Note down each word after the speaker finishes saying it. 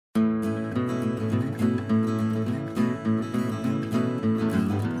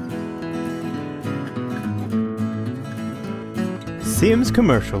Sims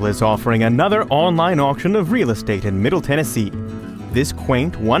Commercial is offering another online auction of real estate in Middle Tennessee. This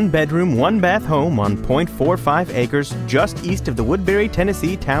quaint one-bedroom, one-bath home on 0.45 acres just east of the Woodbury,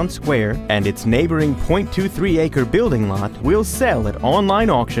 Tennessee town square and its neighboring 0.23-acre building lot will sell at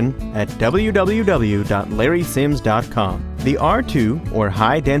online auction at www.larrysims.com. The R2, or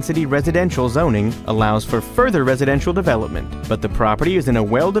high-density residential zoning, allows for further residential development, but the property is in a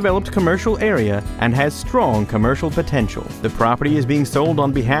well-developed commercial area and has strong commercial potential. The property is being sold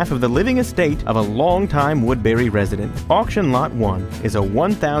on behalf of the living estate of a longtime Woodbury resident. Auction Lot 1 is a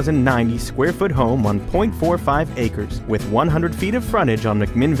 1,090 square foot home on 0.45 acres with 100 feet of frontage on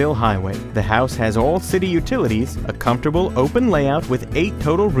McMinnville Highway. The house has all city utilities, a comfortable open layout with 8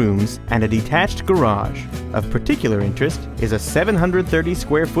 total rooms, and a detached garage. Of particular interest is a 730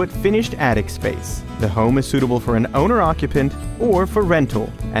 square foot finished attic space. The home is suitable for an owner-occupant or for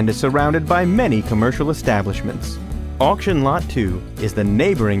rental and is surrounded by many commercial establishments. Auction Lot 2 is the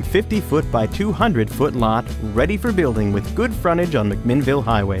neighboring 50-foot by 200-foot lot ready for building with good frontage on McMinnville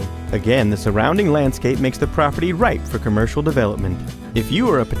Highway. Again, the surrounding landscape makes the property ripe for commercial development. If you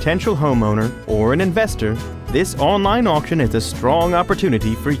are a potential homeowner or an investor, this online auction is a strong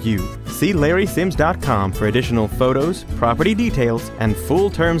opportunity for you. See LarrySims.com for additional photos, property details, and full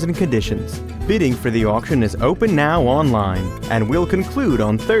terms and conditions. Bidding for the auction is open now online and will conclude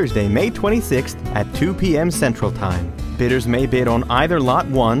on Thursday, May 26th at 2 p.m. Central Time. Bidders may bid on either Lot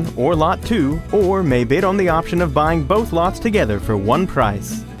 1 or Lot 2, or may bid on the option of buying both lots together for one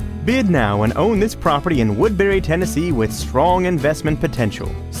price. Bid now and own this property in Woodbury, Tennessee with strong investment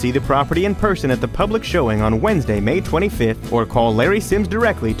potential. See the property in person at the public showing on Wednesday, May 25th, or call Larry Sims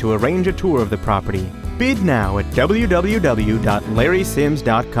directly to arrange a tour of the property. Bid now at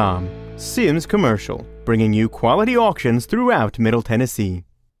www.larrysims.com. Sims Commercial, bringing you quality auctions throughout Middle Tennessee.